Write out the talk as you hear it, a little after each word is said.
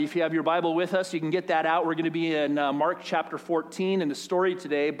If you have your Bible with us, you can get that out. We're going to be in Mark chapter 14 in the story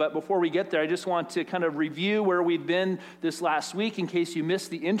today. But before we get there, I just want to kind of review where we've been this last week in case you missed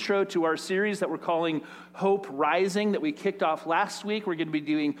the intro to our series that we're calling Hope Rising that we kicked off last week. We're going to be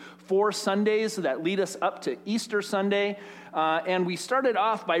doing 4 Sundays that lead us up to Easter Sunday. And we started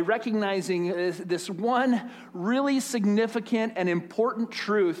off by recognizing this one really significant and important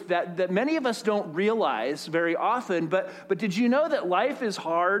truth that many of us don't realize very often. But did you know that life is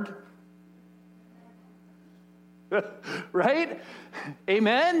hard? Right?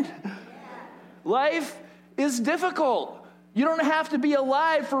 Amen? Yeah. Life is difficult. You don't have to be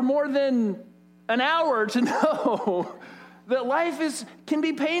alive for more than an hour to know that life can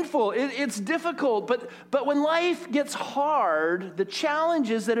be painful. It's difficult, but when life gets hard, the challenge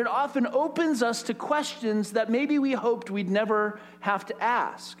is that it often opens us to questions that maybe we hoped we'd never have to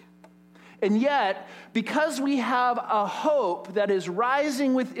ask. And yet, because we have a hope that is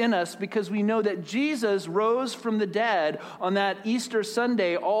rising within us, because we know that Jesus rose from the dead on that Easter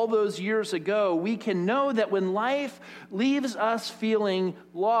Sunday all those years ago, we can know that when life leaves us feeling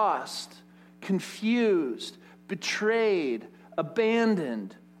lost, confused, betrayed,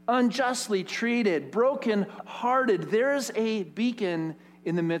 abandoned, unjustly treated, broken-hearted, there's a beacon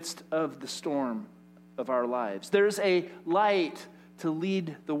in the midst of the storm of our lives. There's a light to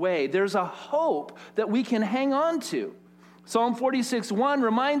lead the way. There's a hope that we can hang on to. Psalm 46:1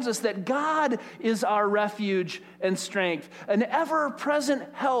 reminds us that God is our refuge and strength, an ever-present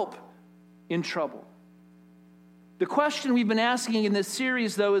help in trouble. The question we've been asking in this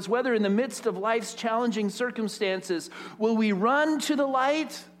series, though, is whether in the midst of life's challenging circumstances, will we run to the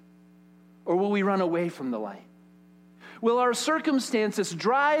light or will we run away from the light? Will our circumstances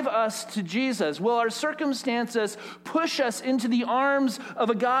drive us to Jesus? Will our circumstances push us into the arms of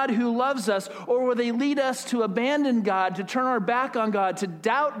a God who loves us? Or will they lead us to abandon God, to turn our back on God, to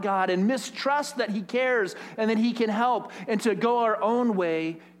doubt God and mistrust that He cares and that He can help, and to go our own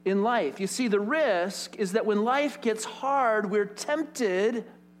way in life? You see, the risk is that when life gets hard, we're tempted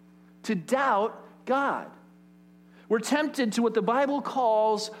to doubt God. We're tempted to what the Bible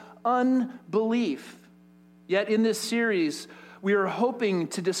calls unbelief. Yet in this series, we are hoping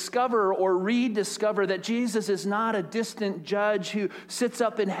to discover or rediscover that Jesus is not a distant judge who sits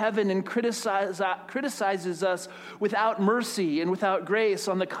up in heaven and criticizes us without mercy and without grace.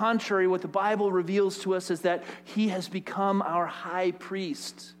 On the contrary, what the Bible reveals to us is that He has become our high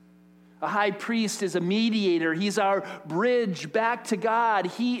priest. A high priest is a mediator. He's our bridge back to God.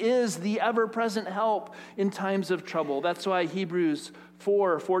 He is the ever-present help in times of trouble. That's why Hebrews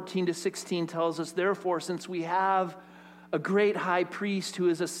 4:14-16 tells us, therefore, since we have a great high priest who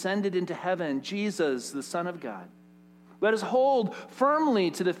has ascended into heaven, Jesus, the Son of God, let us hold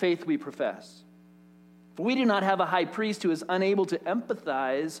firmly to the faith we profess. For we do not have a high priest who is unable to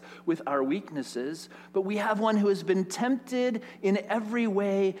empathize with our weaknesses, but we have one who has been tempted in every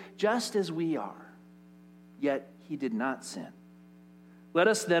way just as we are, yet He did not sin. Let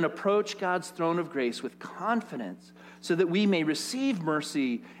us then approach God's throne of grace with confidence so that we may receive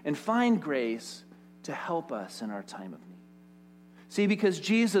mercy and find grace to help us in our time of need. See, because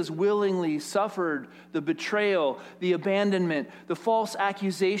Jesus willingly suffered the betrayal, the abandonment, the false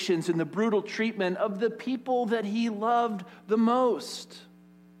accusations, and the brutal treatment of the people that He loved the most,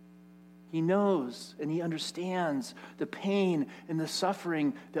 He knows and He understands the pain and the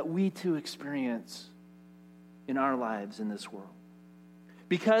suffering that we too experience in our lives in this world.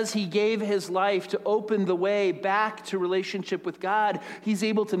 Because He gave His life to open the way back to relationship with God, He's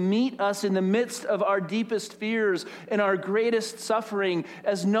able to meet us in the midst of our deepest fears and our greatest suffering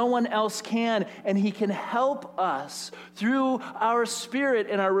as no one else can. And He can help us through our spirit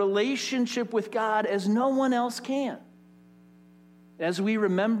and our relationship with God as no one else can. As we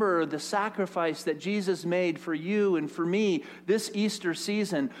remember the sacrifice that Jesus made for you and for me this Easter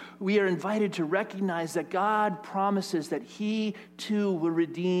season, we are invited to recognize that God promises that He too will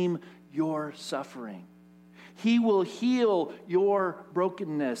redeem your suffering. He will heal your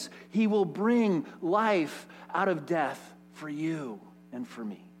brokenness. He will bring life out of death for you and for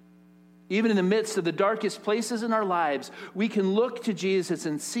me. Even in the midst of the darkest places in our lives, we can look to Jesus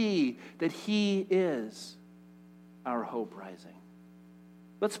and see that He is our hope rising.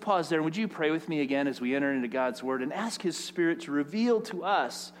 Let's pause there. Would you pray with me again as we enter into God's Word and ask His Spirit to reveal to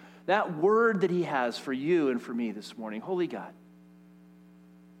us that word that He has for you and for me this morning. Holy God,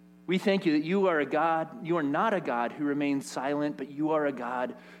 we thank You that You are a God, You are not a God who remains silent, but You are a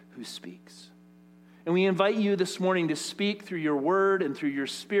God who speaks. And we invite You this morning to speak through Your Word and through Your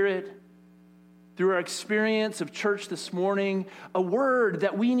Spirit, through our experience of church this morning, a word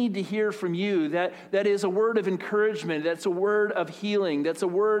that we need to hear from you, that is a word of encouragement, that's a word of healing, that's a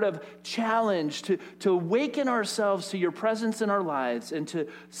word of challenge to awaken ourselves to your presence in our lives and to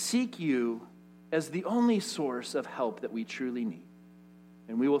seek you as the only source of help that we truly need.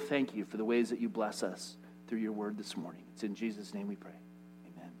 And we will thank you for the ways that you bless us through your word this morning. It's in Jesus' name we pray.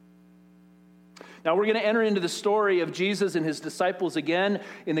 Amen. Now we're going to enter into the story of Jesus and his disciples again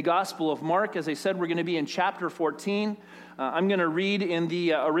in the Gospel of Mark. As I said, we're going to be in chapter 14. I'm going to read in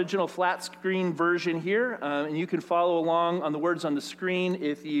the original flat screen version here, and you can follow along on the words on the screen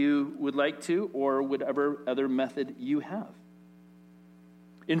if you would like to, or whatever other method you have.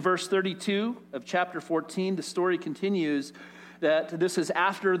 In verse 32 of chapter 14, the story continues that this is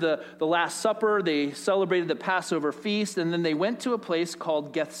after the Last Supper. They celebrated the Passover feast, and then they went to a place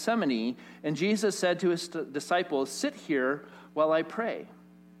called Gethsemane, and Jesus said to his disciples, "Sit here while I pray."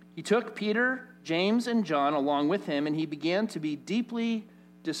 He took Peter, James, and John along with him, and he began to be deeply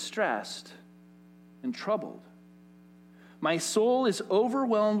distressed and troubled. "My soul is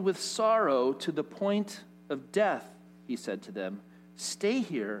overwhelmed with sorrow to the point of death," he said to them. "Stay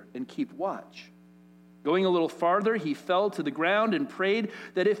here and keep watch." Going a little farther, he fell to the ground and prayed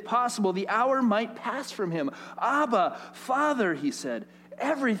that if possible, the hour might pass from him. "Abba, Father," he said,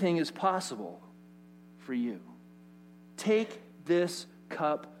 "everything is possible for you. Take this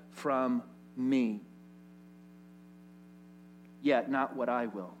cup from me. Yet not what I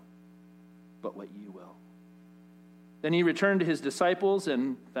will, but what you will." Then he returned to his disciples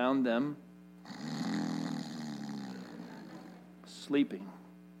and found them sleeping.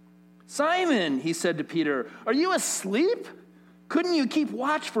 "Simon," he said to Peter, "are you asleep? Couldn't you keep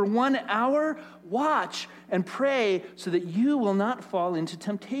watch for 1 hour? Watch and pray so that you will not fall into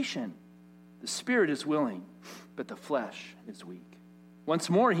temptation. The spirit is willing, but the flesh is weak." Once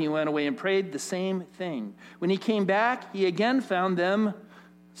more he went away and prayed the same thing. When he came back, he again found them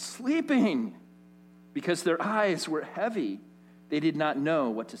sleeping. Because their eyes were heavy, they did not know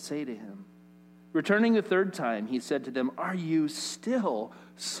what to say to him. Returning the third time, he said to them, "Are you still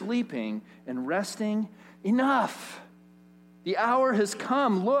sleeping and resting? Enough! The hour has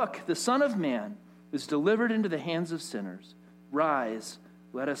come. Look, the Son of Man is delivered into the hands of sinners. Rise,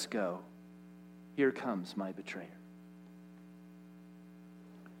 let us go. Here comes my betrayer."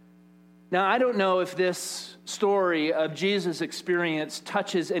 Now, I don't know if this story of Jesus' experience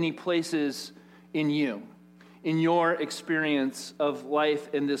touches any places in you, in your experience of life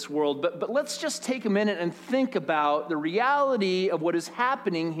in this world. But let's just take a minute and think about the reality of what is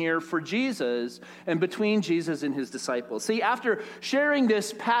happening here for Jesus and between Jesus and his disciples. See, after sharing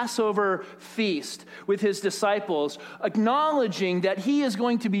this Passover feast with his disciples, acknowledging that he is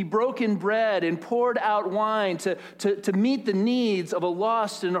going to be broken bread and poured out wine to meet the needs of a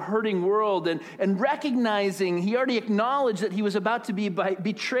lost and hurting world, and recognizing, he already acknowledged that he was about to be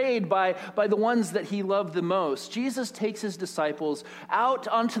betrayed by the ones that he loved the most. Jesus takes his disciples out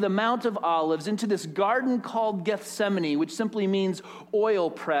onto the Mount of Olives, into this garden called Gethsemane, which simply means oil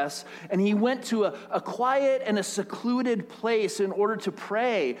press. And he went to a quiet and a secluded place in order to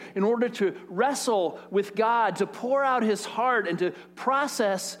pray, in order to wrestle with God, to pour out his heart and to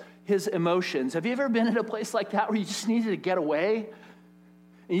process his emotions. Have you ever been in a place like that where you just needed to get away?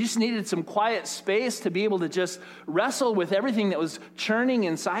 And you just needed some quiet space to be able to just wrestle with everything that was churning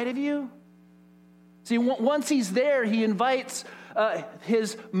inside of you? See, once he's there, he invites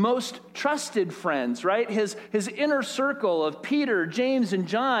his most trusted friends, right? His inner circle of Peter, James, and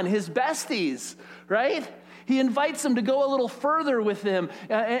John, his besties, right? He invites them to go a little further with him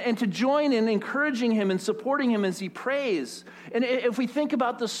and to join in encouraging him and supporting him as he prays. And if we think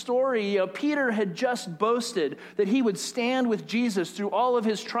about the story, Peter had just boasted that he would stand with Jesus through all of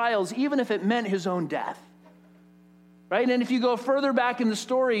his trials, even if it meant his own death. Right? And if you go further back in the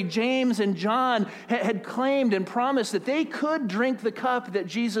story, James and John had claimed and promised that they could drink the cup that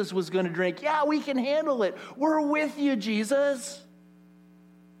Jesus was going to drink. Yeah, we can handle it. We're with you, Jesus.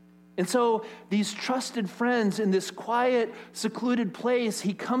 And so these trusted friends in this quiet, secluded place,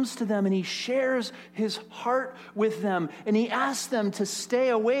 he comes to them and he shares his heart with them. And he asks them to stay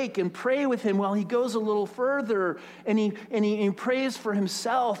awake and pray with him while he goes a little further. And he prays for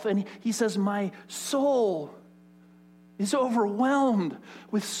himself. And he says, "My soul is overwhelmed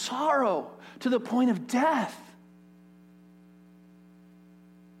with sorrow to the point of death.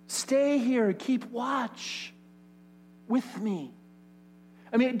 Stay here, keep watch with me.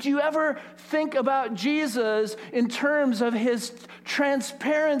 I mean, do you ever think about Jesus in terms of his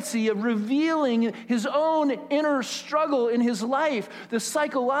transparency of revealing his own inner struggle in his life, the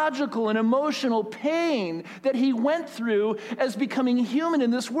psychological and emotional pain that he went through as becoming human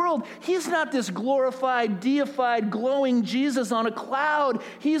in this world? He's not this glorified, deified, glowing Jesus on a cloud.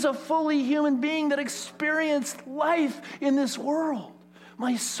 He's a fully human being that experienced life in this world.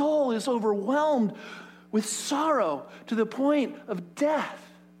 My soul is overwhelmed with sorrow to the point of death.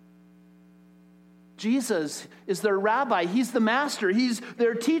 Jesus is their rabbi. He's the master. He's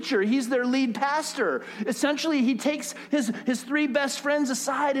their teacher. He's their lead pastor. Essentially, he takes his three best friends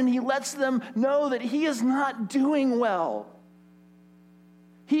aside and he lets them know that he is not doing well.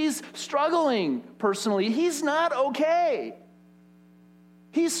 He's struggling personally. He's not okay.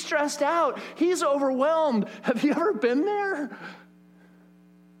 He's stressed out. He's overwhelmed. Have you ever been there?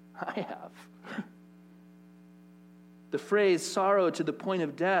 I have. The phrase sorrow to the point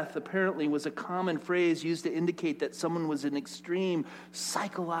of death apparently was a common phrase used to indicate that someone was in extreme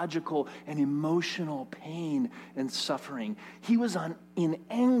psychological and emotional pain and suffering. He was in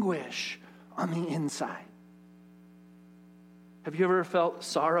anguish on the inside. Have you ever felt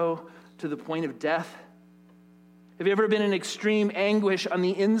sorrow to the point of death? Have you ever been in extreme anguish on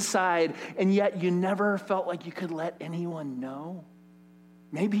the inside and yet you never felt like you could let anyone know?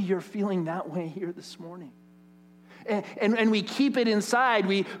 Maybe you're feeling that way here this morning. And we keep it inside.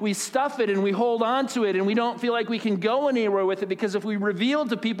 We stuff it and we hold on to it and we don't feel like we can go anywhere with it, because if we reveal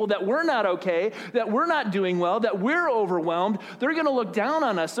to people that we're not okay, that we're not doing well, that we're overwhelmed, they're going to look down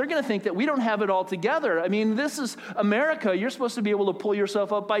on us. They're going to think that we don't have it all together. I mean, this is America. You're supposed to be able to pull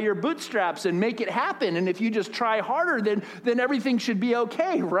yourself up by your bootstraps and make it happen. And if you just try harder, then everything should be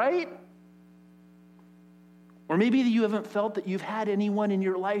okay, right? Or maybe you haven't felt that you've had anyone in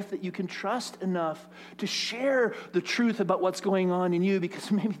your life that you can trust enough to share the truth about what's going on in you,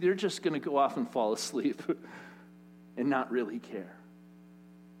 because maybe they're just going to go off and fall asleep and not really care.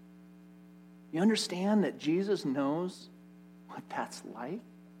 You understand that Jesus knows what that's like?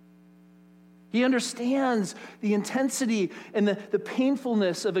 He understands the intensity and the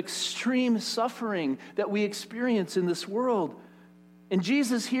painfulness of extreme suffering that we experience in this world. And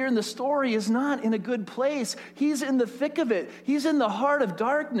Jesus here in the story is not in a good place. He's in the thick of it. He's in the heart of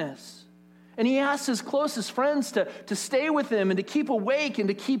darkness. And he asks his closest friends to stay with him and to keep awake and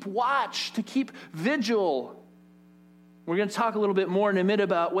to keep watch, to keep vigil. We're going to talk a little bit more in a minute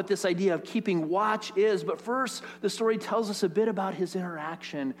about what this idea of keeping watch is. But first, the story tells us a bit about his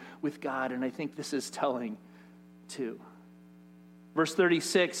interaction with God. And I think this is telling too. Verse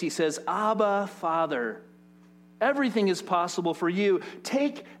 36, he says, Abba, Father, everything is possible for you.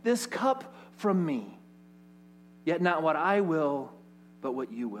 Take this cup from me. Yet not what I will, but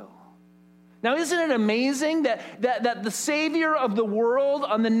what you will. Now, isn't it amazing that the Savior of the world,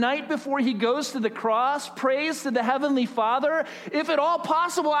 on the night before he goes to the cross, prays to the Heavenly Father, if at all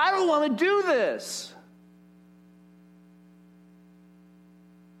possible, I don't want to do this.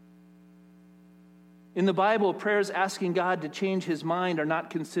 In the Bible, prayers asking God to change his mind are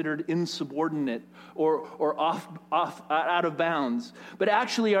not considered insubordinate or out of bounds, but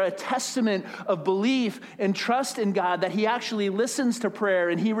actually are a testament of belief and trust in God, that he actually listens to prayer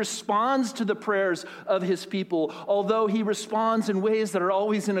and he responds to the prayers of his people, although he responds in ways that are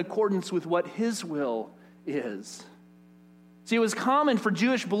always in accordance with what his will is. See, it was common for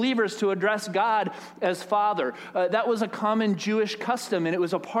Jewish believers to address God as Father. That was a common Jewish custom, and it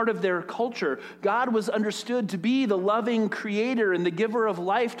was a part of their culture. God was understood to be the loving creator and the giver of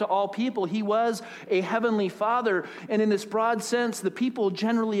life to all people. He was a heavenly Father, and in this broad sense, the people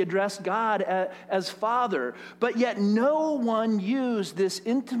generally addressed God as Father. But yet no one used this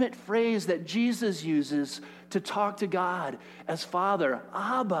intimate phrase that Jesus uses to talk to God as Father.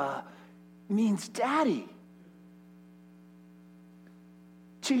 Abba means daddy.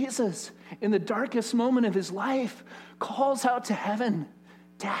 Jesus, in the darkest moment of his life, calls out to heaven,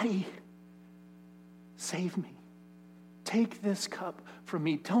 Daddy, save me. Take this cup from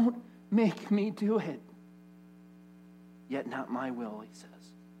me. Don't make me do it. Yet not my will, he says,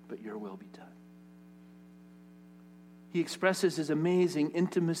 but your will be done. He expresses his amazing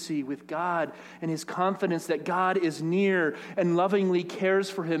intimacy with God and his confidence that God is near and lovingly cares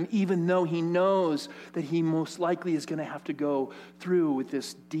for him, even though he knows that he most likely is going to have to go through with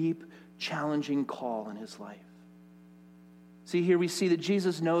this deep, challenging call in his life. See, here we see that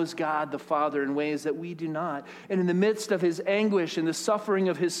Jesus knows God the Father in ways that we do not. And in the midst of his anguish and the suffering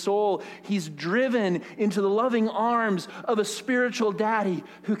of his soul, he's driven into the loving arms of a spiritual daddy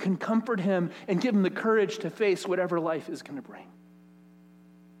who can comfort him and give him the courage to face whatever life is going to bring.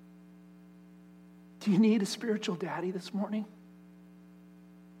 Do you need a spiritual daddy this morning?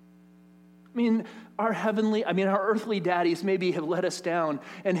 our earthly daddies maybe have let us down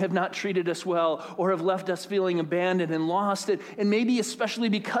and have not treated us well or have left us feeling abandoned and lost. And maybe especially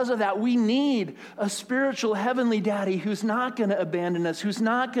because of that, we need a spiritual heavenly daddy who's not going to abandon us, who's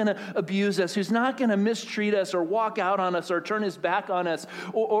not going to abuse us, who's not going to mistreat us or walk out on us or turn his back on us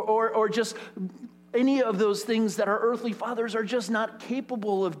or just any of those things that our earthly fathers are just not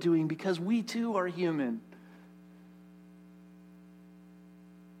capable of doing because we too are human.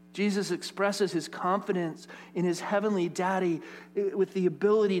 Jesus expresses his confidence in his heavenly daddy with the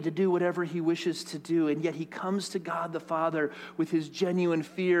ability to do whatever he wishes to do, and yet he comes to God the Father with his genuine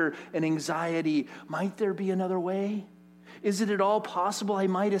fear and anxiety. Might there be another way? Is it at all possible I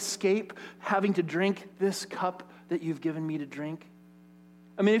might escape having to drink this cup that you've given me to drink?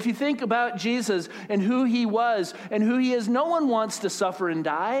 If you think about Jesus and who he was and who he is, no one wants to suffer and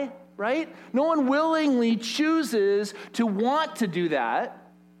die, right? No one willingly chooses to want to do that.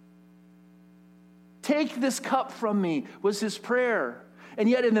 Take this cup from me was his prayer. And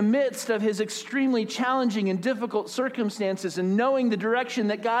yet in the midst of his extremely challenging and difficult circumstances and knowing the direction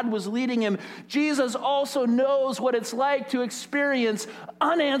that God was leading him, Jesus also knows what it's like to experience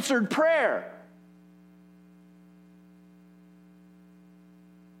unanswered prayer.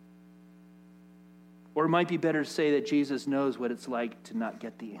 Or it might be better to say that Jesus knows what it's like to not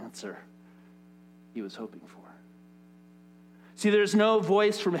get the answer he was hoping for. See, there's no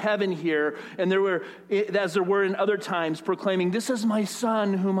voice from heaven here, and as there were in other times, proclaiming, "This is my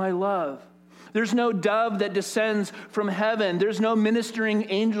son whom I love." There's no dove that descends from heaven. There's no ministering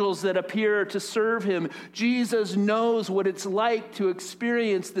angels that appear to serve him. Jesus knows what it's like to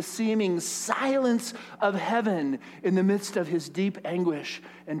experience the seeming silence of heaven in the midst of his deep anguish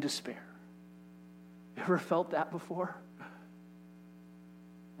and despair. You ever felt that before?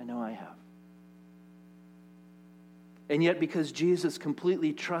 I know I have. And yet, because Jesus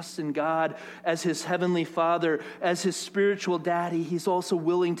completely trusts in God as his heavenly Father, as his spiritual daddy, he's also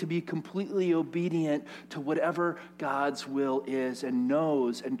willing to be completely obedient to whatever God's will is and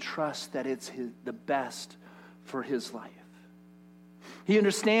knows and trusts that it's the best for his life. He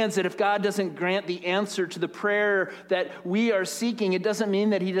understands that if God doesn't grant the answer to the prayer that we are seeking, it doesn't mean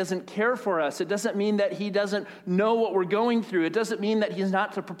that he doesn't care for us. It doesn't mean that he doesn't know what we're going through. It doesn't mean that he's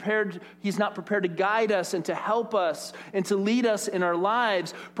not prepared to guide us and to help us and to lead us in our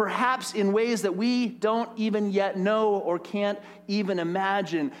lives, perhaps in ways that we don't even yet know or can't even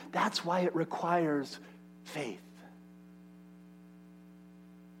imagine. That's why it requires faith.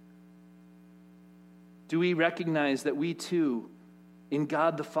 Do we recognize that we too, in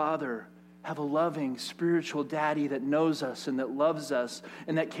God the Father, have a loving spiritual daddy that knows us and that loves us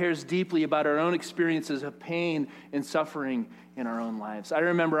and that cares deeply about our own experiences of pain and suffering in our own lives? I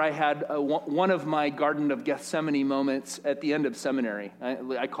remember I had one of my Garden of Gethsemane moments at the end of seminary.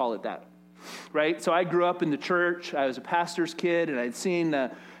 I call it that, right? So I grew up in the church. I was a pastor's kid, and I'd seen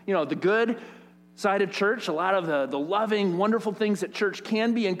the good side of church, a lot of the loving, wonderful things that church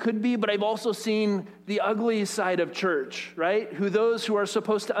can be and could be, but I've also seen the ugly side of church, right? Those who are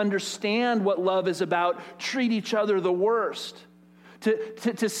supposed to understand what love is about treat each other the worst.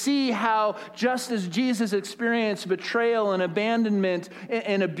 To see how just as Jesus experienced betrayal and abandonment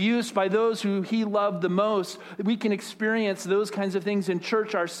and abuse by those who he loved the most, we can experience those kinds of things in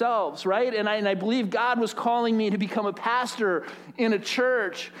church ourselves, right? And I believe God was calling me to become a pastor in a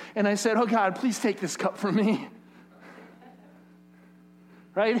church. And I said, "Oh God, please take this cup from me."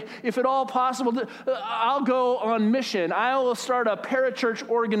 Right? If at all possible, I'll go on mission. I'll start a parachurch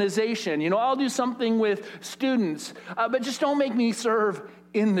organization. I'll do something with students. But just don't make me serve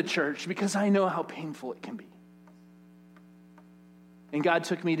in the church because I know how painful it can be. And God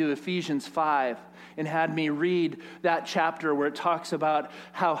took me to Ephesians 5 and had me read that chapter where it talks about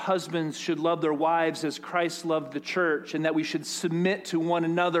how husbands should love their wives as Christ loved the church, and that we should submit to one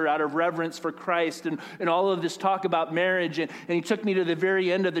another out of reverence for Christ, and all of this talk about marriage. And he took me to the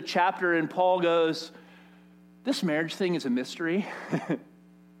very end of the chapter, and Paul goes, "This marriage thing is a mystery."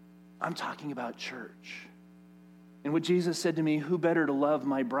 I'm talking about church. And what Jesus said to me, who better to love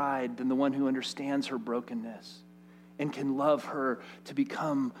my bride than the one who understands her brokenness and can love her to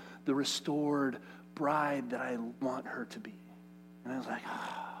become the restored bride that I want her to be? And I was like,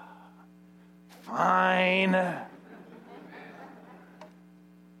 fine.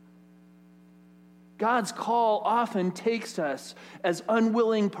 God's call often takes us as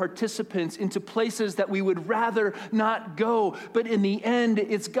unwilling participants into places that we would rather not go. But in the end,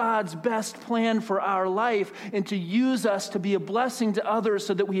 it's God's best plan for our life and to use us to be a blessing to others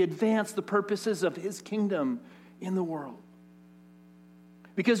so that we advance the purposes of his kingdom in the world.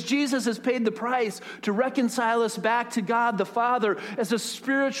 Because Jesus has paid the price to reconcile us back to God the Father as a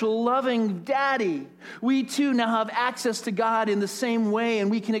spiritual, loving daddy. We too now have access to God in the same way,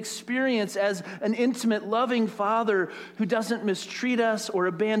 and we can experience as an intimate, loving Father who doesn't mistreat us or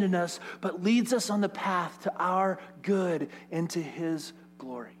abandon us, but leads us on the path to our good and to his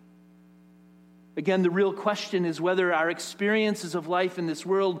glory. Again, the real question is whether our experiences of life in this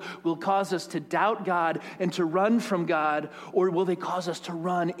world will cause us to doubt God and to run from God, or will they cause us to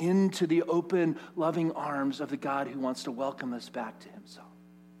run into the open, loving arms of the God who wants to welcome us back to himself.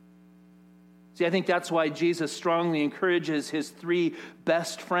 See, I think that's why Jesus strongly encourages his 3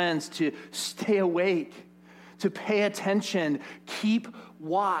 best friends to stay awake, to pay attention, keep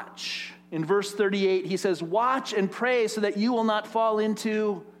watch. In verse 38, he says, "Watch and pray so that you will not fall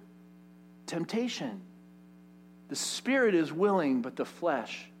into temptation. The spirit is willing, but the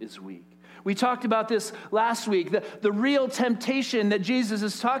flesh is weak." We talked about this last week. The real temptation that Jesus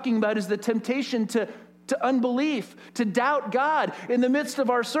is talking about is the temptation to unbelief, to doubt God. In the midst of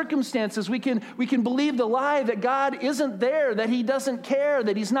our circumstances, we can believe the lie that God isn't there, that he doesn't care,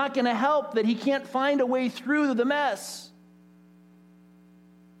 that he's not going to help, that he can't find a way through the mess.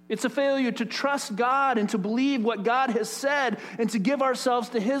 It's a failure to trust God and to believe what God has said and to give ourselves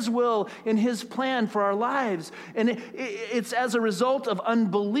to his will and his plan for our lives. And it's as a result of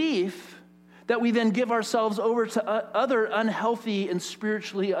unbelief that we then give ourselves over to other unhealthy and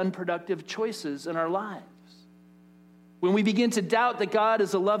spiritually unproductive choices in our lives. When we begin to doubt that God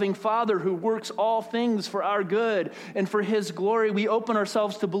is a loving Father who works all things for our good and for his glory, we open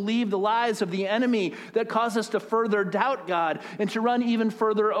ourselves to believe the lies of the enemy that cause us to further doubt God and to run even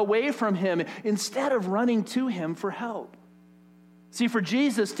further away from him instead of running to him for help. See, for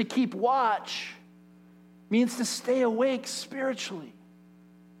Jesus, to keep watch means to stay awake spiritually,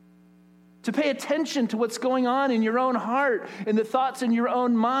 to pay attention to what's going on in your own heart and the thoughts in your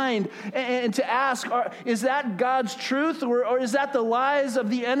own mind, and to ask, is that God's truth, or is that the lies of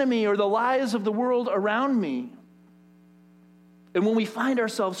the enemy or the lies of the world around me? And when we find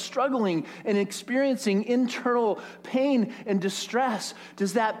ourselves struggling and experiencing internal pain and distress,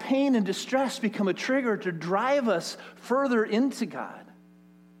 does that pain and distress become a trigger to drive us further into God,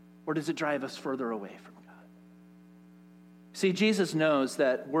 or does it drive us further away from God? See, Jesus knows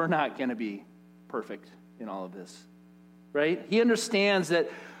that we're not going to be perfect in all of this, right? He understands that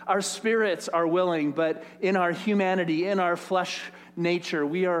our spirits are willing, but in our humanity, in our flesh nature,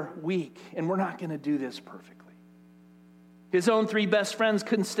 we are weak, and we're not going to do this perfectly. His own 3 best friends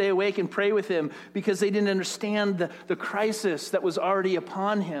couldn't stay awake and pray with him because they didn't understand the crisis that was already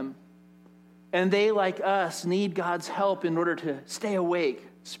upon him. And they, like us, need God's help in order to stay awake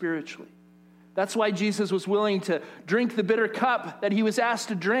spiritually. That's why Jesus was willing to drink the bitter cup that he was asked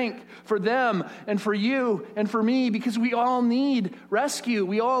to drink for them and for you and for me, because we all need rescue.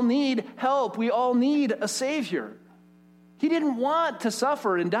 We all need help. We all need a Savior. He didn't want to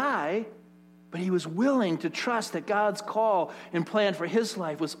suffer and die, but he was willing to trust that God's call and plan for his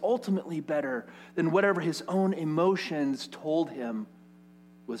life was ultimately better than whatever his own emotions told him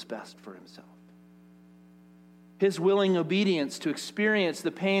was best for himself. His willing obedience to experience the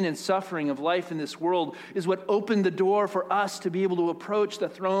pain and suffering of life in this world is what opened the door for us to be able to approach the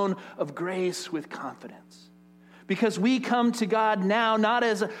throne of grace with confidence. Because we come to God now not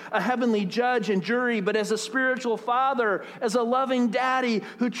as a heavenly judge and jury, but as a spiritual Father, as a loving daddy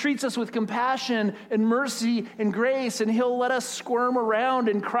who treats us with compassion and mercy and grace, and he'll let us squirm around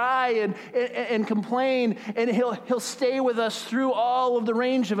and cry and complain, and he'll stay with us through all of the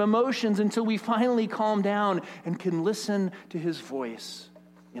range of emotions until we finally calm down and can listen to his voice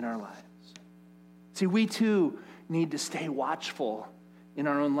in our lives. See, we too need to stay watchful in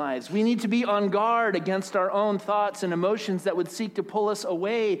our own lives. We need to be on guard against our own thoughts and emotions that would seek to pull us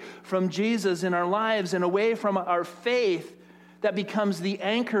away from Jesus in our lives and away from our faith that becomes the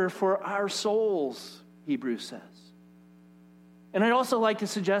anchor for our souls, Hebrews says. And I'd also like to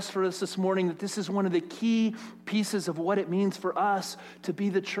suggest for us this morning that this is one of the key pieces of what it means for us to be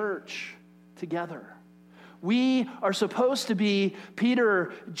the church together. We are supposed to be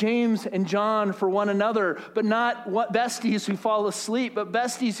Peter, James, and John for one another, but not besties who fall asleep, but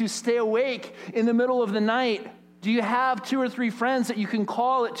besties who stay awake in the middle of the night. Do you have 2 or 3 friends that you can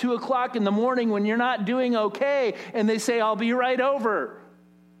call at 2 o'clock in the morning when you're not doing okay, and they say, "I'll be right over"?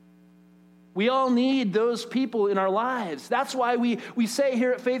 We all need those people in our lives. That's why we say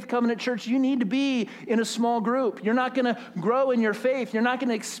here at Faith Covenant Church, you need to be in a small group. You're not going to grow in your faith. You're not going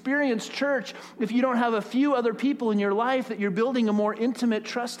to experience church if you don't have a few other people in your life that you're building a more intimate,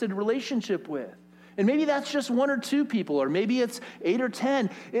 trusted relationship with. And maybe that's just 1 or 2 people, or maybe it's 8 or 10.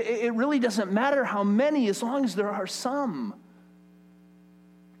 It really doesn't matter how many, as long as there are some.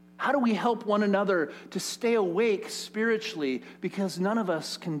 How do we help one another to stay awake spiritually? Because none of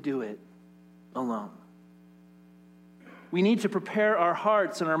us can do it alone. We need to prepare our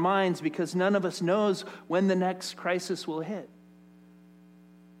hearts and our minds because none of us knows when the next crisis will hit.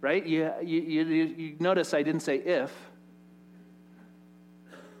 Right? You notice I didn't say if.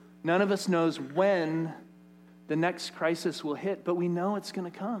 None of us knows when the next crisis will hit, but we know it's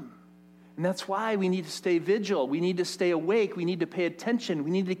going to come. And that's why we need to stay vigilant. We need to stay awake. We need to pay attention.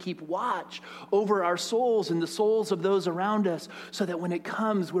 We need to keep watch over our souls and the souls of those around us so that when it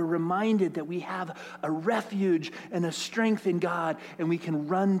comes, we're reminded that we have a refuge and a strength in God and we can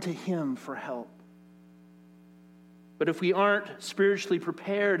run to Him for help. But if we aren't spiritually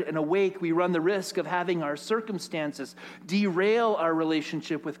prepared and awake, we run the risk of having our circumstances derail our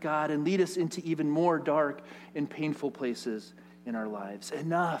relationship with God and lead us into even more dark and painful places in our lives.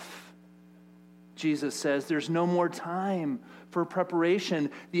 Enough. Jesus says there's no more time for preparation.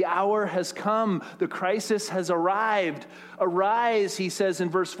 The hour has come. The crisis has arrived. Arise, he says in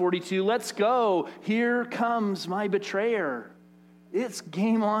verse 42, let's go. Here comes my betrayer. It's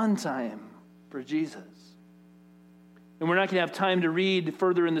game on time for Jesus. And we're not going to have time to read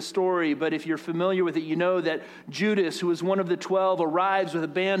further in the story, but if you're familiar with it, you know that Judas, who was one of the 12, arrives with a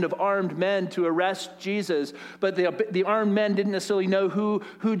band of armed men to arrest Jesus. But the armed men didn't necessarily know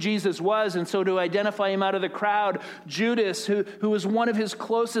who Jesus was, and so to identify him out of the crowd, Judas, who was one of his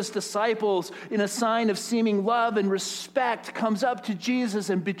closest disciples, in a sign of seeming love and respect, comes up to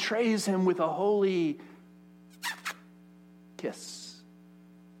Jesus and betrays him with a holy kiss.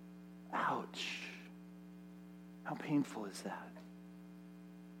 Ouch. How painful is that?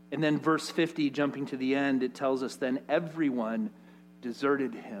 And then verse 50, jumping to the end, it tells us then everyone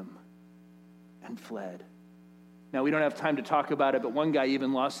deserted him and fled. Now, we don't have time to talk about it, but one guy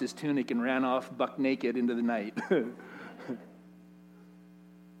even lost his tunic and ran off buck naked into the night.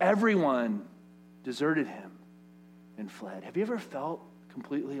 Everyone deserted him and fled. Have you ever felt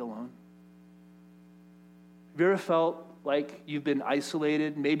completely alone? Have you ever felt like you've been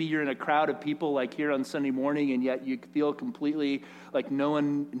isolated? Maybe you're in a crowd of people like here on Sunday morning, and yet you feel completely like no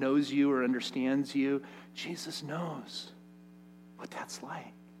one knows you or understands you. Jesus knows what that's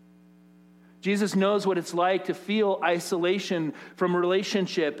like. Jesus knows what it's like to feel isolation from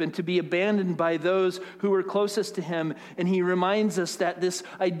relationship and to be abandoned by those who are closest to him. And he reminds us that this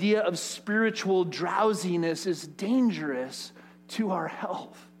idea of spiritual drowsiness is dangerous to our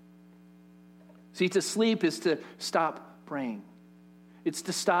health. See, to sleep is to stop praying. It's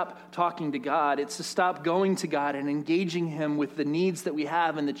to stop talking to God. It's to stop going to God and engaging him with the needs that we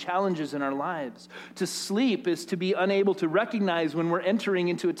have and the challenges in our lives. To sleep is to be unable to recognize when we're entering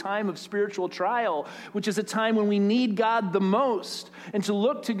into a time of spiritual trial, which is a time when we need God the most, and to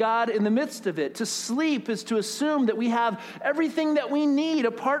look to God in the midst of it. To sleep is to assume that we have everything that we need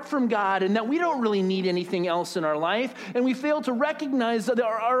apart from God and that we don't really need anything else in our life, and we fail to recognize that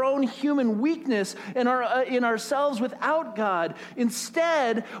our own human weakness and in ourselves without God. Instead,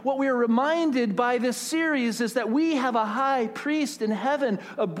 what we are reminded by this series is that we have a high priest in heaven,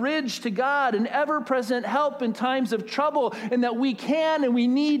 a bridge to God, an ever-present help in times of trouble, and that we can and we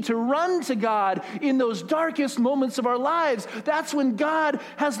need to run to God in those darkest moments of our lives. That's when God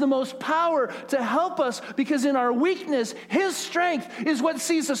has the most power to help us, because in our weakness, his strength is what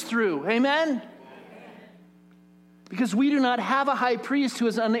sees us through. Amen? Because we do not have a high priest who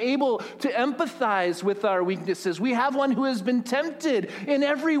is unable to empathize with our weaknesses. We have one who has been tempted in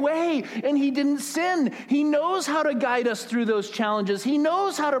every way, and he didn't sin. He knows how to guide us through those challenges. He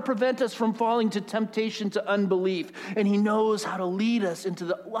knows how to prevent us from falling to temptation to unbelief. And he knows how to lead us into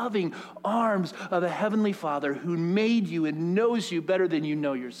the loving arms of a heavenly Father who made you and knows you better than you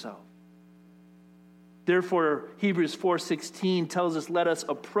know yourself. Therefore, Hebrews 4:16 tells us, let us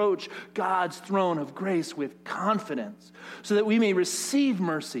approach God's throne of grace with confidence so that we may receive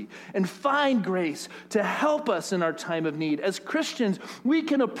mercy and find grace to help us in our time of need. As Christians, we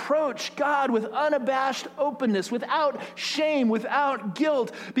can approach God with unabashed openness, without shame, without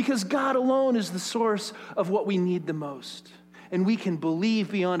guilt, because God alone is the source of what we need the most. And we can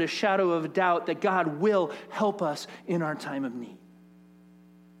believe beyond a shadow of doubt that God will help us in our time of need.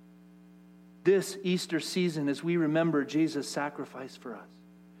 This Easter season, as we remember Jesus' sacrifice for us,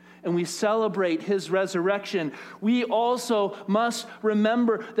 and we celebrate his resurrection, we also must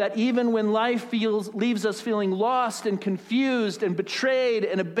remember that even when life leaves us feeling lost and confused and betrayed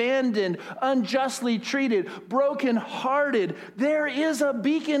and abandoned, unjustly treated, brokenhearted, there is a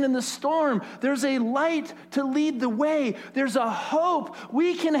beacon in the storm. There's a light to lead the way. There's a hope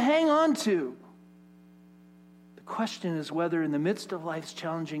we can hang on to. The question is whether in the midst of life's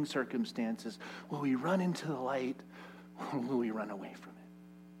challenging circumstances, will we run into the light or will we run away from it?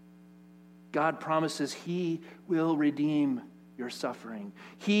 God promises he will redeem your suffering.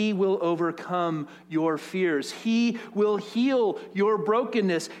 He will overcome your fears. He will heal your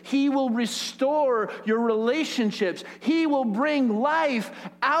brokenness. He will restore your relationships. He will bring life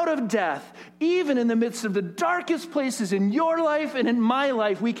out of death. Even in the midst of the darkest places in your life and in my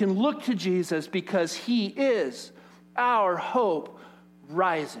life, we can look to Jesus because he is our hope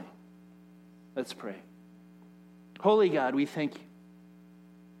rising. Let's pray. Holy God, we thank you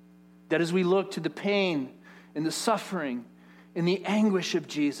that as we look to the pain and the suffering in the anguish of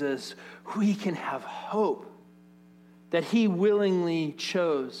Jesus, we can have hope that he willingly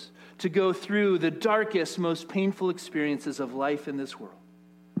chose to go through the darkest, most painful experiences of life in this world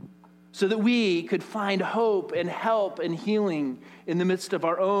so that we could find hope and help and healing in the midst of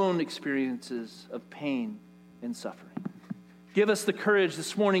our own experiences of pain and suffering. Give us the courage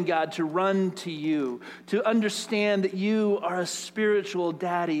this morning, God, to run to you, to understand that you are a spiritual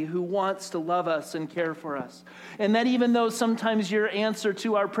daddy who wants to love us and care for us. And that even though sometimes your answer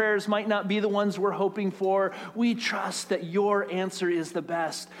to our prayers might not be the ones we're hoping for, we trust that your answer is the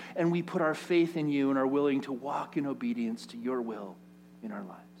best, and we put our faith in you and are willing to walk in obedience to your will in our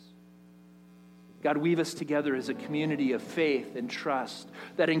lives. God, weave us together as a community of faith and trust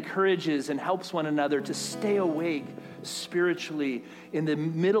that encourages and helps one another to stay awake spiritually in the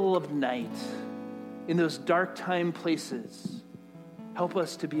middle of night, in those dark time places. Help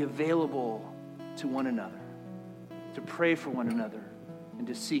us to be available to one another, to pray for one another, and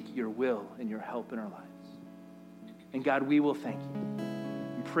to seek your will and your help in our lives. And God, we will thank you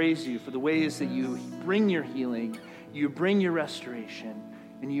and praise you for the ways that you bring your healing, you bring your restoration,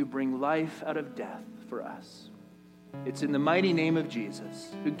 and you bring life out of death for us. It's in the mighty name of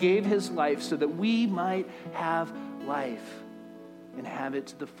Jesus, who gave his life so that we might have life and have it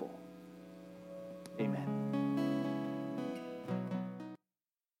to the full. Amen.